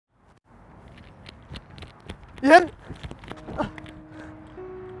Yến!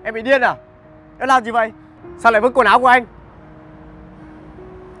 Em bị điên à? Em làm gì vậy? Sao lại vứt quần áo của anh?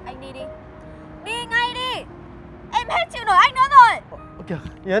 Anh đi đi. Đi ngay đi. Em hết chịu nổi anh nữa rồi. Kìa,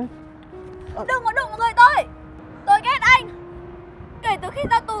 Yến. Đừng có đụng vào người tôi. Tôi ghét anh. Kể từ khi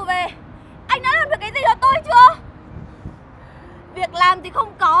ra tù về, anh đã làm được cái gì cho tôi chưa? Việc làm thì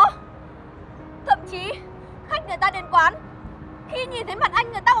không có. Thậm chí khách người ta đến quán, khi nhìn thấy mặt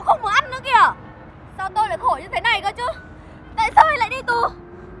anh người ta còn không muốn ăn nữa kìa. Sao tôi lại khổ như thế này cơ chứ? Tại sao anh lại đi tù?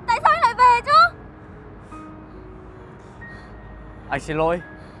 Tại sao anh lại về chứ? Anh xin lỗi.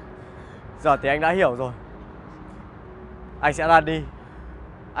 Giờ thì anh đã hiểu rồi. Anh sẽ ra đi.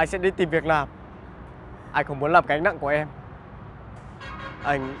 Anh sẽ đi tìm việc làm. Anh không muốn làm gánh nặng của em.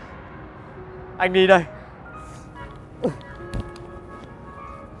 Anh đi đây.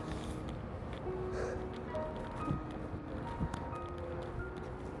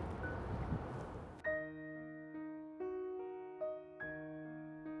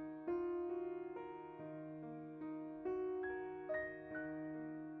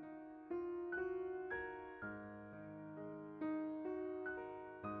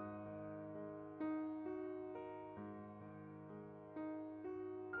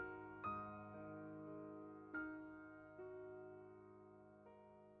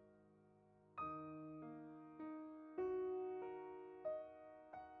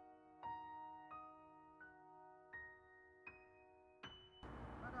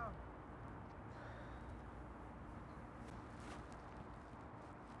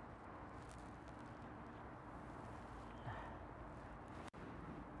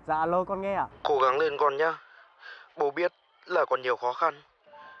 Dạ alo, con nghe ạ. Cố gắng lên con nhá. Bố biết là còn nhiều khó khăn,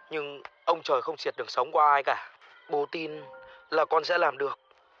 nhưng ông trời không triệt đường sống của ai cả. Bố tin là con sẽ làm được.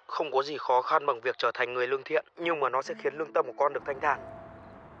 Không có gì khó khăn bằng việc trở thành người lương thiện, nhưng mà nó sẽ khiến lương tâm của con được thanh thản.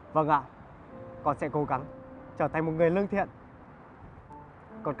 Vâng ạ. Con sẽ cố gắng trở thành một người lương thiện.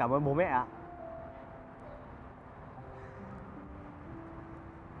 Con cảm ơn bố mẹ ạ.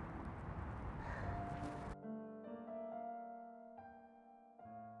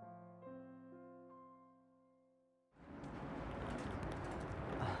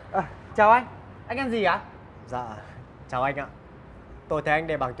 Chào anh ăn gì ạ? Dạ, chào anh ạ. Tôi thấy anh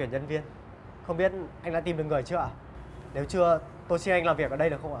để bảng tuyển nhân viên. Không biết anh đã tìm được người chưa ạ? Nếu chưa, tôi xin anh làm việc ở đây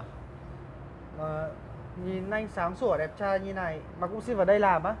được không ạ? Nhìn anh sáng sủa đẹp trai như này mà cũng xin vào đây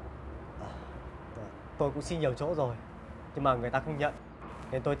làm á? Tôi cũng xin nhiều chỗ rồi, nhưng mà người ta không nhận,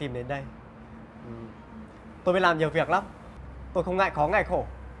 nên tôi tìm đến đây. Tôi mới làm nhiều việc lắm. Tôi không ngại khó ngại khổ.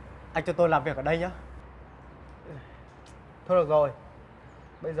 Anh cho tôi làm việc ở đây nhá. Thôi được rồi.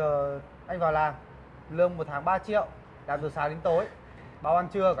 Bây giờ anh vào làm. Lương 1 tháng 3 triệu. Làm từ sáng đến tối. Bao ăn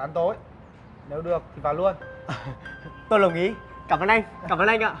trưa cả ăn tối. Nếu được thì vào luôn. Tôi đồng ý. Cảm ơn anh. Cảm ơn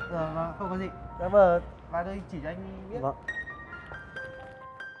anh ạ. Không có gì. Dạ vâng. Vào đây chỉ cho anh biết. Vâng.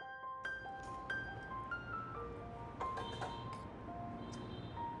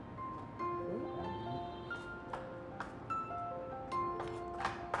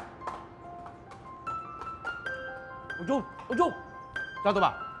 Ông Trung, cho tôi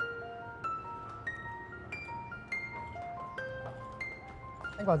bảo.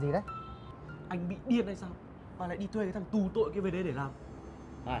 Anh bảo gì đấy? Anh bị điên hay sao mà lại đi thuê cái thằng tù tội kia về đây để làm?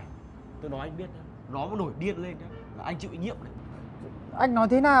 Này, tôi nói anh biết nhá, nó mà nổi điên lên nhá là anh chịu trách nhiệm đấy. Anh nói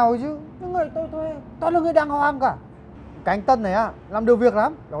thế nào chứ? Những người tôi thuê toàn là người đàng hoàng cả. Cái anh Tân này á, làm được việc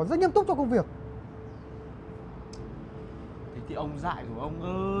lắm, nó rất nghiêm túc cho công việc. Thế thì ông dại rồi ông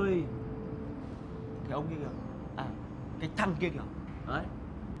ơi. Thế ông kia kìa. À, cái thằng kia kìa. Đấy,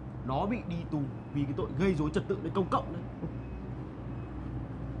 nó bị đi tù vì cái tội gây rối trật tự nơi công cộng đấy.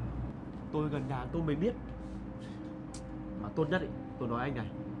 Tôi gần nhà tôi mới biết. Mà tốt nhất ý, tôi nói anh này,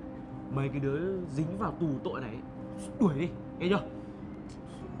 mấy cái đứa dính vào tù tội này đuổi đi, nghe chưa?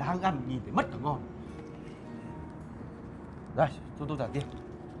 Đang ăn nhìn thấy mất cả ngon. Đây, cho tôi trả tiền.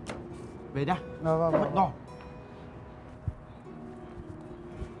 Về nhá. Mất ngon.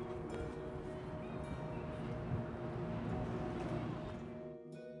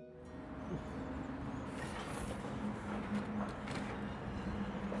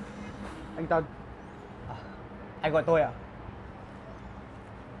 Anh Tân. Anh gọi tôi ạ?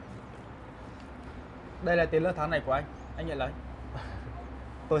 Đây là tiền lương tháng này của anh nhận lấy.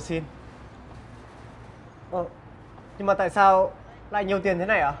 Tôi xin. Nhưng mà tại sao lại nhiều tiền thế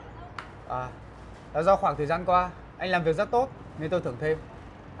này ạ? Là do khoảng thời gian qua anh làm việc rất tốt nên tôi thưởng thêm.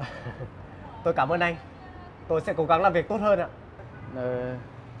 Tôi cảm ơn anh. Tôi sẽ cố gắng làm việc tốt hơn ạ.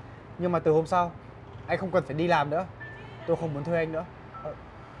 Nhưng mà từ hôm sau anh không cần phải đi làm nữa. Tôi không muốn thuê anh nữa.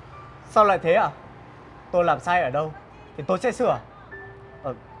 Sao lại thế ạ? Tôi làm sai ở đâu thì tôi sẽ sửa.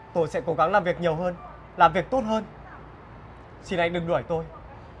 Tôi sẽ cố gắng làm việc nhiều hơn làm việc tốt hơn. Xin anh đừng đuổi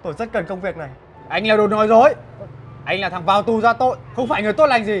tôi rất cần công việc này. Anh là đồ nói dối. Anh là thằng vào tù ra tội, không phải người tốt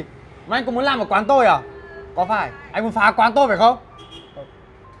lành gì. Mà anh có muốn làm ở quán tôi à? Có phải anh muốn phá quán tôi phải không?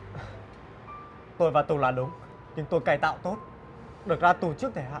 Tôi vào tù là đúng, nhưng tôi cải tạo tốt, được ra tù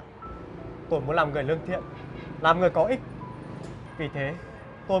trước thời hạn. Tôi muốn làm người lương thiện, làm người có ích. Vì thế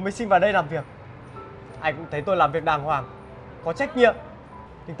tôi mới xin vào đây làm việc. Anh cũng thấy tôi làm việc đàng hoàng, có trách nhiệm.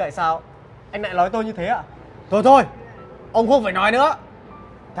 Nhưng tại sao anh lại nói tôi như thế ạ? Thôi, ông không phải nói nữa.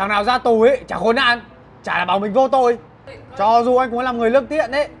 Thằng nào ra tù ấy chả khốn nạn, chả là bảo mình vô tội. Cho dù anh cũng muốn làm người lương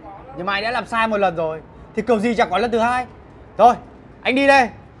thiện đấy, nhưng mà anh đã làm sai một lần rồi thì kiểu gì chẳng có lần thứ hai. Thôi, anh đi đây.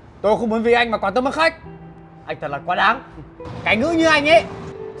 Tôi không muốn vì anh mà quán tôi mất khách. Anh thật là quá đáng. Cái ngữ như anh ấy,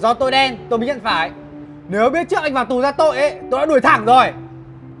 do tôi đen tôi mới nhận phải. Nếu biết trước anh vào tù ra tội ấy, tôi đã đuổi thẳng rồi.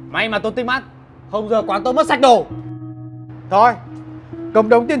 May mà tôi tinh mắt, không giờ quán tôi mất sạch đồ. Thôi, cầm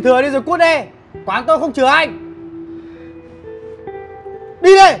đống tiền thừa đi rồi cút đi. Quán tôi không chứa anh.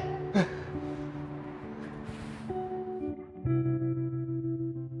 Đi đây.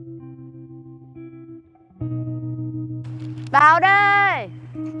 Báo đây.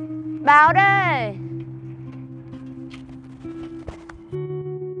 Báo đây.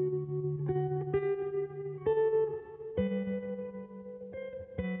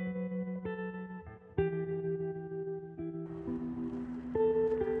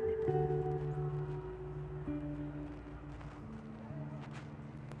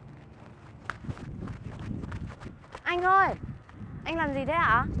 Anh ơi, anh làm gì thế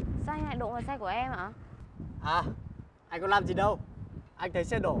ạ? Sao anh lại đụng vào xe của em ạ? À, anh có làm gì đâu. Anh thấy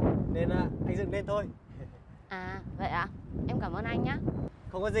xe đổ nên anh dựng lên thôi. À, vậy ạ? Em cảm ơn anh nhá.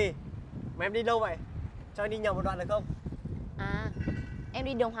 Không có gì. Mà em đi đâu vậy? Cho anh đi nhầm một đoạn được không? À, em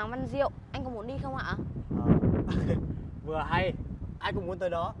đi đường Hoàng Văn Diệu. Anh có muốn đi không ạ? Vừa hay, anh cũng muốn tới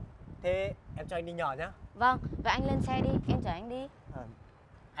đó. Thế em cho anh đi nhỏ nhá. Vâng, vậy anh lên xe đi, em chở anh đi.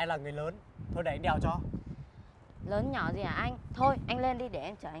 Anh là người lớn, thôi để anh đèo cho. Lớn nhỏ gì hả anh? Thôi, anh lên đi để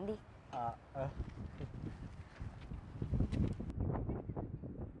em chở anh đi.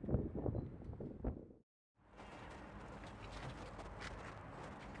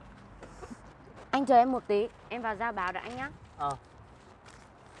 Anh chờ em một tí, em vào ra báo đã anh nhá.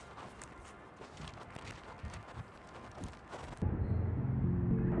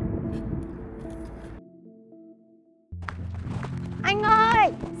 Anh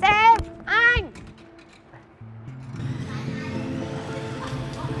ơi, xem, anh.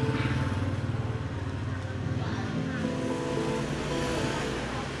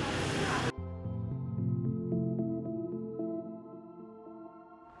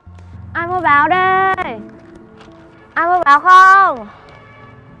 Ai mua báo đây? Ai mua báo không?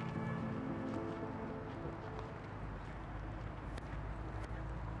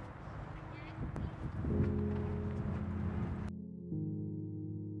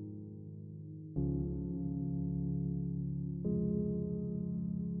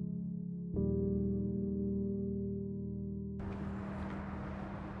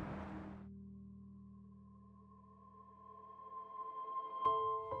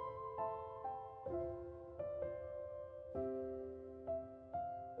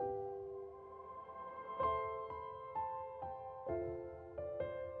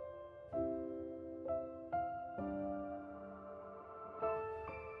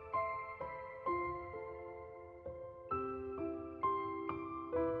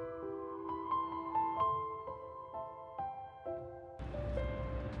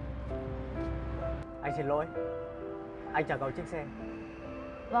 Anh xin lỗi. Anh trả gói chiếc xe.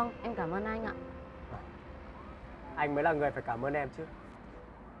 Vâng, em cảm ơn anh ạ. Anh mới là người phải cảm ơn em chứ.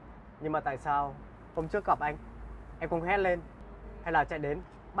 Nhưng mà tại sao hôm trước gặp anh em không hét lên hay là chạy đến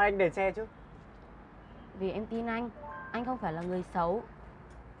bắt anh đền xe chứ? Vì em tin anh không phải là người xấu.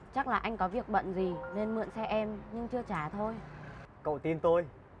 Chắc là anh có việc bận gì nên mượn xe em nhưng chưa trả thôi. Cậu tin tôi.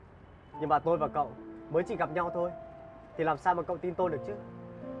 Nhưng mà tôi và cậu mới chỉ gặp nhau thôi, thì làm sao mà cậu tin tôi được chứ?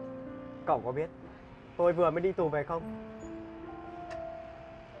 Cậu có biết tôi vừa mới đi tù về không?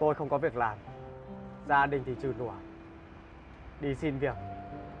 Tôi không có việc làm, gia đình thì trừ nủa, đi xin việc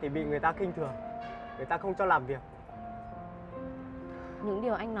thì bị người ta khinh thường, người ta không cho làm việc. Những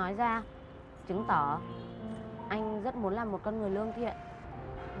điều anh nói ra chứng tỏ anh rất muốn làm một con người lương thiện.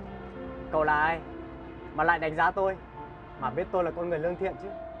 Cậu là ai mà lại đánh giá tôi, mà biết tôi là con người lương thiện chứ?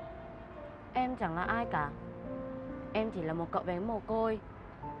 Em chẳng là ai cả. Em chỉ là một cậu bé mồ côi.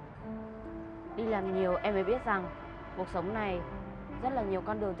 Đi làm nhiều em mới biết rằng cuộc sống này rất là nhiều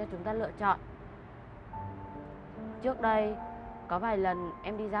con đường cho chúng ta lựa chọn. Trước đây có vài lần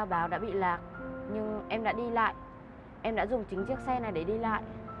em đi giao báo đã bị lạc, nhưng em đã đi lại. Em đã dùng chính chiếc xe này để đi lại.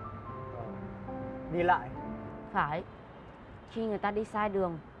 đi lại. Phải. Khi người ta đi sai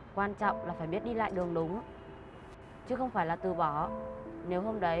đường, quan trọng là phải biết đi lại đường đúng, chứ không phải là từ bỏ. Nếu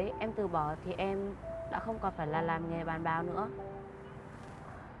hôm đấy em từ bỏ thì em đã không còn phải là làm nghề bán báo nữa.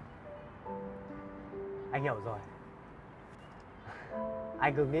 Anh hiểu rồi.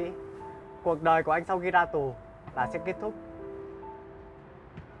 Anh cứ nghĩ cuộc đời của anh sau khi ra tù là sẽ kết thúc.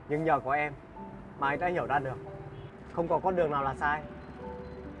 Nhưng nhờ có em mà anh đã hiểu ra được không có con đường nào là sai,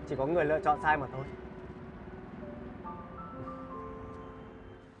 chỉ có người lựa chọn sai mà thôi.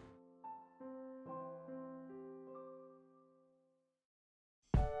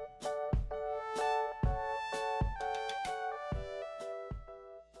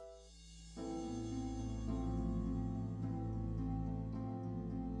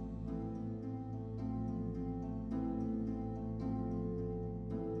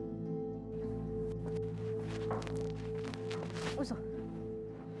 Ôi giời.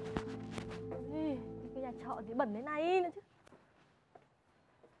 Ê, cái nhà trọ gì bẩn thế này nữa chứ.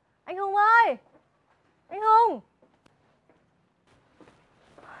 Anh Hùng ơi! Anh Hùng!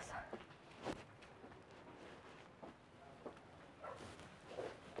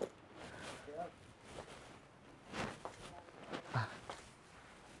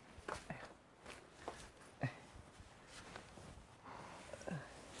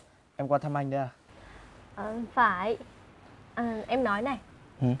 Em qua thăm anh đấy à? Phải. Em nói này.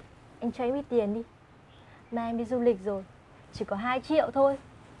 Anh cho em ít tiền đi. Mai em đi du lịch rồi, chỉ có 2 triệu thôi.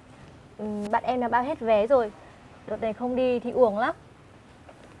 Bạn em đã bao hết vé rồi. Đợt này không đi thì uổng lắm.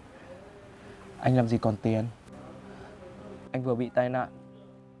 Anh làm gì còn tiền. Anh vừa bị tai nạn,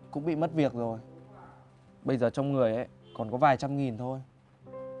 cũng bị mất việc rồi. Bây giờ trong người ấy còn có vài trăm nghìn thôi.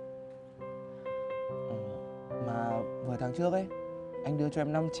 Mà vừa tháng trước ấy, anh đưa cho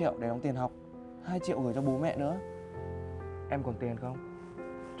em 5 triệu để đóng tiền học, 2 triệu gửi cho bố mẹ nữa. Em còn tiền không?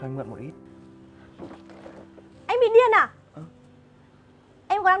 Cho anh mượn một ít. Anh bị điên à?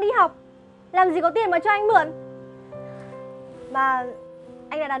 Em còn đang đi học, làm gì có tiền mà cho anh mượn. Mà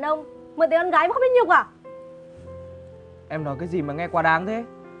anh là đàn ông, mượn tiền con gái mà không biết nhục à? Em nói cái gì mà nghe quá đáng thế.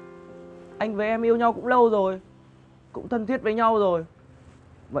 Anh với em yêu nhau cũng lâu rồi, cũng thân thiết với nhau rồi.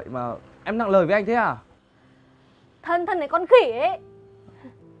 Vậy mà em nặng lời với anh thế à? Thân này con khỉ ấy.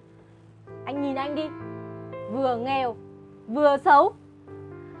 Anh nhìn anh đi, vừa nghèo, vừa xấu,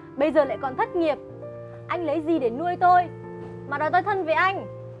 bây giờ lại còn thất nghiệp. Anh lấy gì để nuôi tôi mà đòi tôi thân với anh?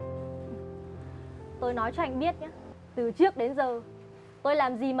 Tôi nói cho anh biết nhé, từ trước đến giờ tôi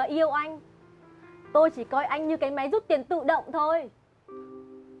làm gì mà yêu anh. Tôi chỉ coi anh như cái máy rút tiền tự động thôi.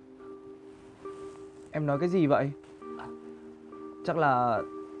 Em nói cái gì vậy? Chắc là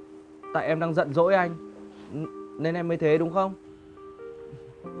tại em đang giận dỗi anh nên em mới thế đúng không?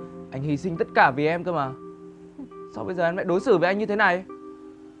 Anh hy sinh tất cả vì em cơ mà. Sao bây giờ em lại đối xử với anh như thế này?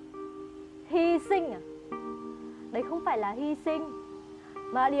 Hy sinh à? Đấy không phải là hy sinh,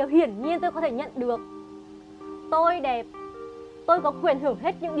 mà điều hiển nhiên tôi có thể nhận được. Tôi đẹp, tôi có quyền hưởng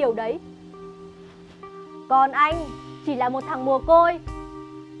hết những điều đấy. Còn anh chỉ là một thằng mồ côi,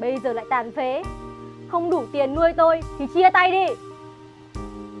 bây giờ lại tàn phế, không đủ tiền nuôi tôi thì chia tay đi.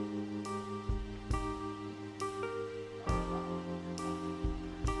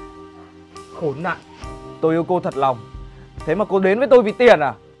 Khốn nạn. Tôi yêu cô thật lòng, thế mà cô đến với tôi vì tiền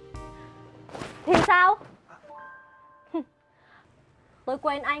à? Thì sao? Tôi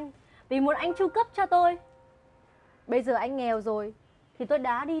quen anh vì muốn anh chu cấp cho tôi. Bây giờ anh nghèo rồi thì tôi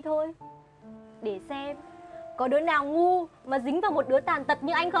đá đi thôi, để xem có đứa nào ngu mà dính vào một đứa tàn tật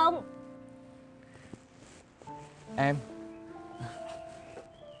như anh không. Em,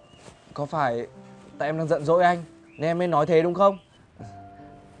 có phải tại em đang giận dỗi anh nên em mới nói thế đúng không?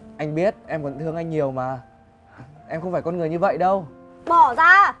 Anh biết em còn thương anh nhiều mà. Em không phải con người như vậy đâu. Bỏ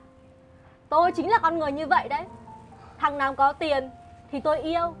ra. Tôi chính là con người như vậy đấy. Thằng nào có tiền thì tôi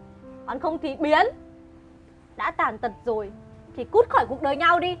yêu, còn không thì biến. Đã tàn tật rồi thì cút khỏi cuộc đời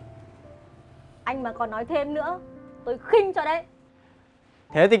nhau đi. Anh mà còn nói thêm nữa, tôi khinh cho đấy.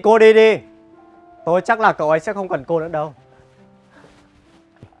 Thế thì cô đi đi. Tôi chắc là cậu ấy sẽ không cần cô nữa đâu.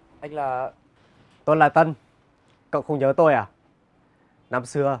 Anh là... Tôi là Tân. Cậu không nhớ tôi à? Năm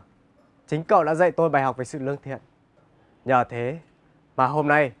xưa chính cậu đã dạy tôi bài học về sự lương thiện. Nhờ thế mà hôm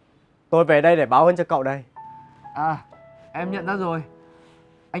nay tôi về đây để báo ơn cho cậu đây. À, em nhận ra rồi.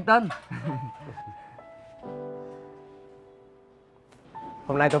 Anh Tân.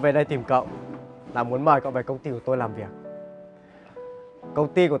 Hôm nay tôi về đây tìm cậu là muốn mời cậu về công ty của tôi làm việc.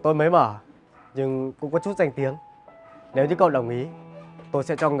 Công ty của tôi mới mở nhưng cũng có chút danh tiếng. Nếu như cậu đồng ý, tôi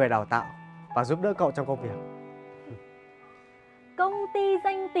sẽ cho người đào tạo và giúp đỡ cậu trong công việc. Công ty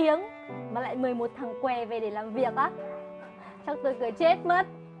danh tiếng mà lại mời một thằng què về để làm việc á? Chắc tôi cười chết mất.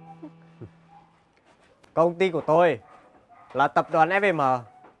 Công ty của tôi là tập đoàn SVM.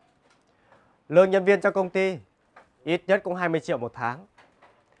 Lương nhân viên cho công ty ít nhất cũng 20 triệu một tháng.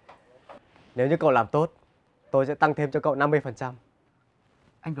 Nếu như cậu làm tốt, tôi sẽ tăng thêm cho cậu 50%.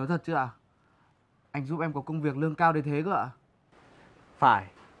 Anh nói thật chứ ạ? Anh giúp em có công việc lương cao đến thế cơ ạ? Phải.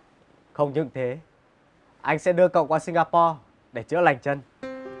 Không những thế, anh sẽ đưa cậu qua Singapore để chữa lành chân.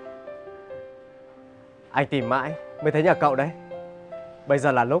 Anh tìm mãi mới thấy nhà cậu đấy. Bây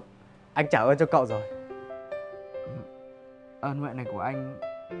giờ là lúc anh trả ơn cho cậu rồi. Ơn huệ này của anh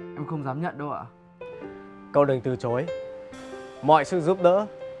em không dám nhận đâu ạ. Cậu đừng từ chối. Mọi sự giúp đỡ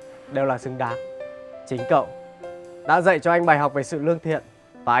đều là xứng đáng. Chính cậu đã dạy cho anh bài học về sự lương thiện,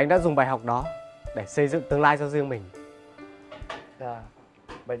 và anh đã dùng bài học đó để xây dựng tương lai cho riêng mình. Dạ,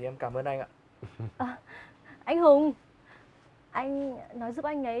 vậy thì em cảm ơn anh ạ. Anh Hùng, anh nói giúp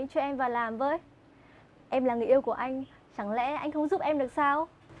anh ấy cho em vào làm với. Em là người yêu của anh, chẳng lẽ anh không giúp em được sao?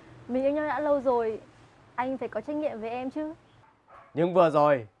 Mình yêu nhau đã lâu rồi, anh phải có trách nhiệm với em chứ. Nhưng vừa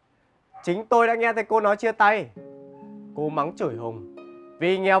rồi, chính tôi đã nghe thấy cô nói chia tay. Cô mắng chửi Hùng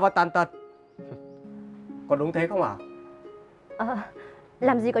vì nghèo và tàn tật. Có đúng thế không ạ?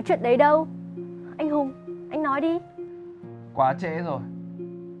 Làm gì có chuyện đấy đâu. Anh Hùng, anh nói đi. Quá trễ rồi.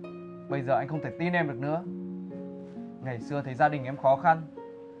 Bây giờ anh không thể tin em được nữa. Ngày xưa thấy gia đình em khó khăn,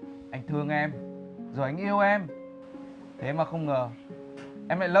 anh thương em, rồi anh yêu em. Thế mà không ngờ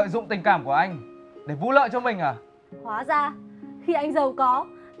em lại lợi dụng tình cảm của anh để vụ lợi cho mình à? Hóa ra khi anh giàu có,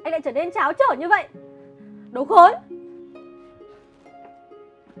 anh lại trở nên tráo trở như vậy. Đồ khốn.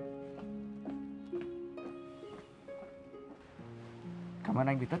 Cảm ơn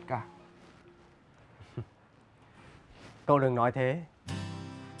anh vì tất cả. Cậu đừng nói thế.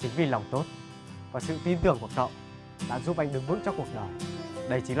 Chính vì lòng tốt và sự tin tưởng của cậu đã giúp anh đứng vững trong cuộc đời.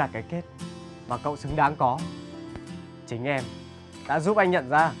 Đây chính là cái kết mà cậu xứng đáng có. Chính em đã giúp anh nhận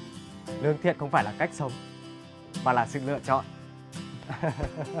ra lương thiện không phải là cách sống, mà là sự lựa chọn.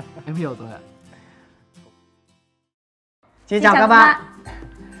 Em hiểu rồi ạ. Xin chào các bạn.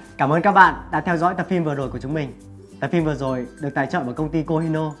 Cảm ơn các bạn đã theo dõi tập phim vừa rồi của chúng mình. Tập phim vừa rồi được tài trợ bởi công ty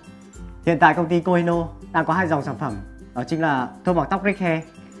Kohinoor. Hiện tại công ty Kohinoor đang có 2 dòng sản phẩm, đó chính là thuốc bọc tóc Rick Hair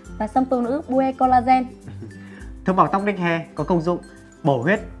Và xăm tô nữ Bue Collagen. Thuốc bọc tóc Rick Hair có công dụng bổ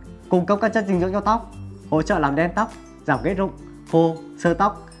huyết, cung cấp các chất dinh dưỡng cho tóc, hỗ trợ làm đen tóc, giảm ghét rụng, khô, xơ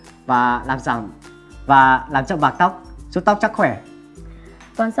tóc và làm chậm bạc tóc, giúp tóc chắc khỏe.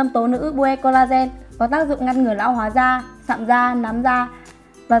 Còn xăm tố nữ Bue Collagen có tác dụng ngăn ngừa lão hóa da, sạm da, nám da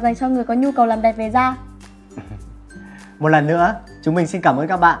và dành cho người có nhu cầu làm đẹp về da. Một lần nữa, chúng mình xin cảm ơn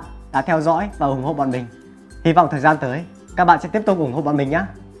các bạn đã theo dõi và ủng hộ bọn mình. Hy vọng thời gian tới các bạn sẽ tiếp tục ủng hộ bọn mình nhé.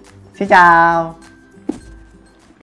 Xin chào.